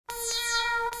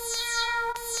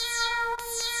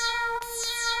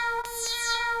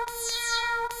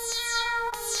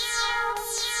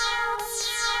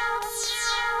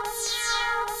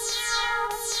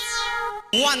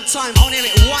One time, only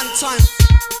it one time.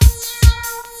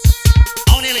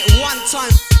 Only it one time.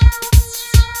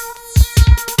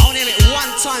 Only it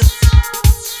one time.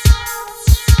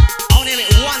 Only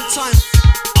it one time.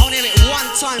 Only it one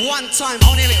time. One time.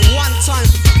 Only it one time.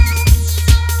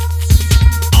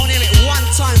 Only it one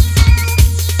time.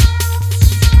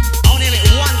 Only it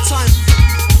one time.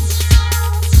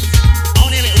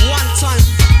 Only it one time.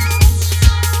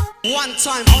 One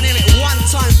time. Only it one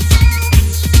time.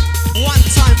 One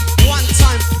time, one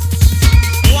time,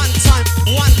 one time,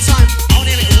 one time,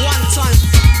 only it one time,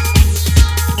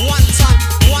 one time,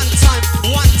 one time,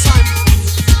 one time,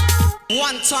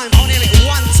 one time, only it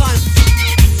one time,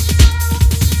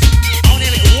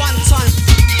 only it one time,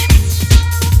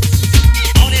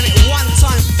 only it one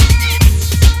time,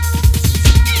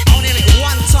 only it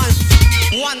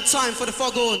one time for the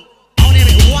foghorn, only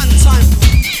it one time,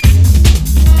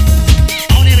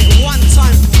 only it one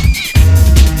time.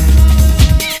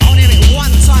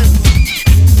 One time,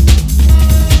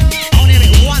 only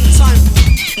it one time,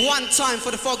 one time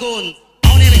for the foghorn,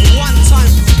 only it one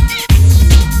time,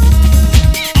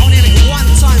 only it one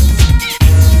time,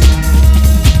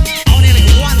 only it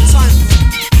one time,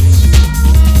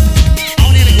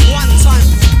 only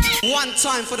it one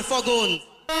time for the foghorn.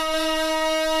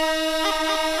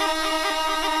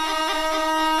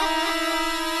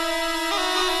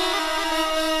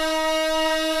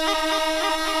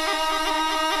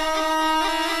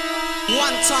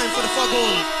 One time for the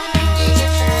foghorn.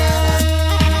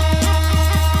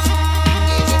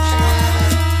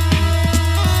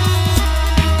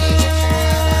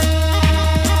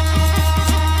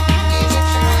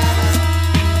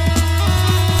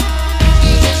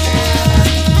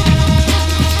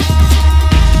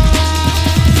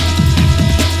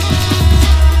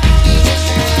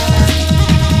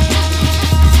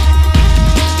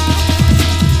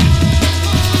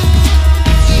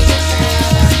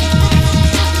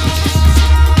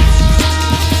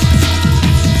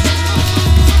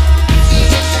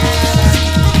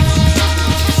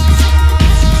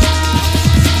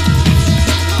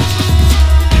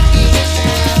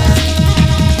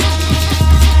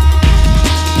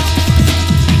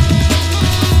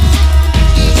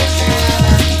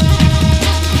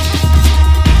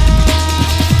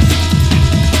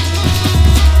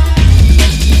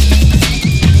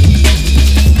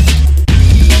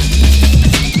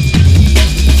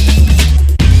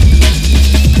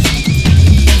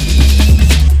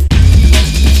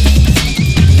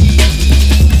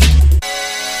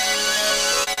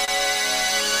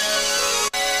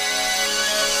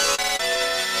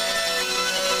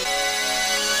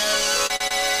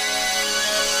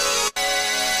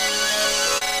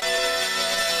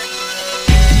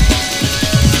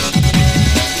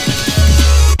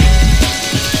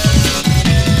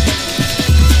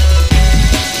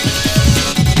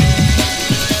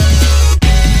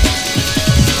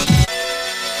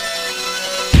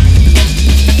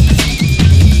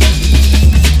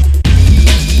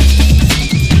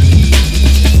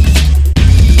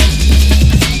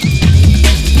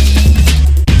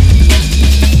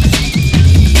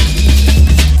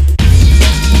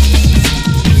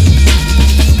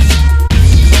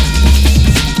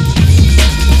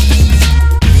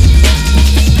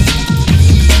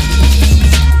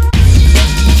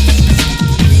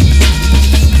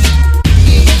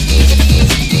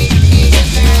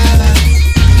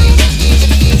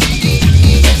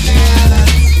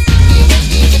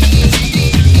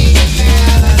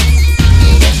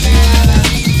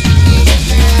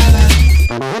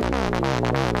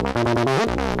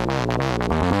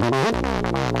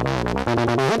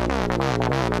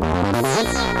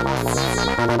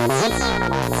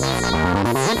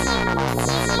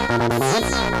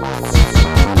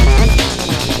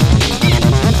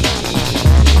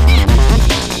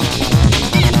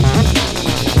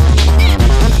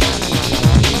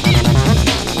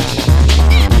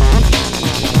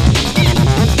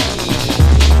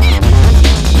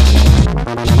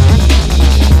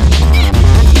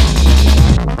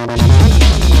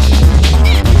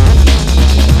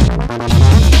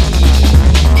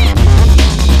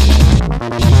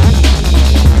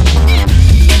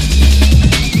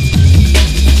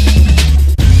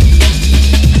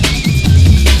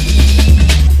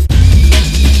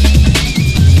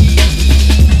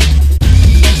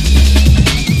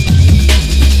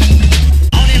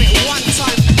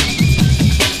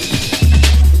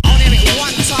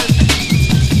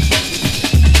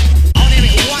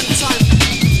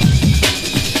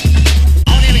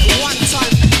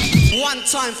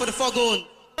 Time for the foghorn.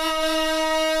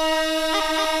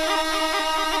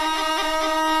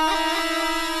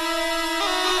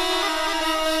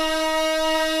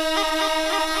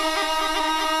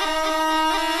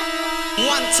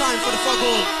 One time for the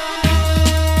foghorn.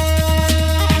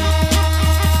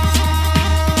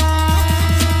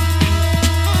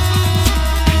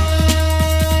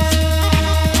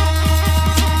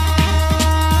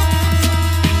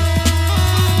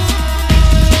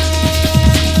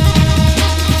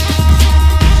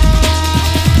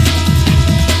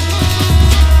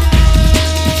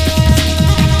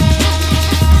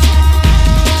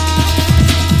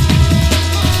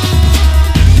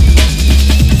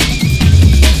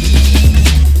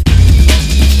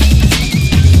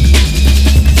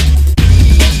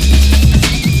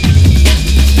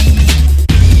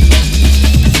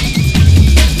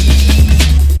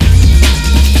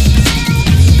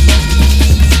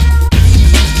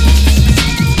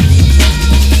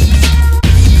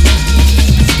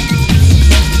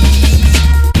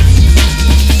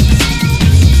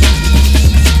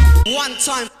 One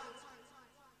time.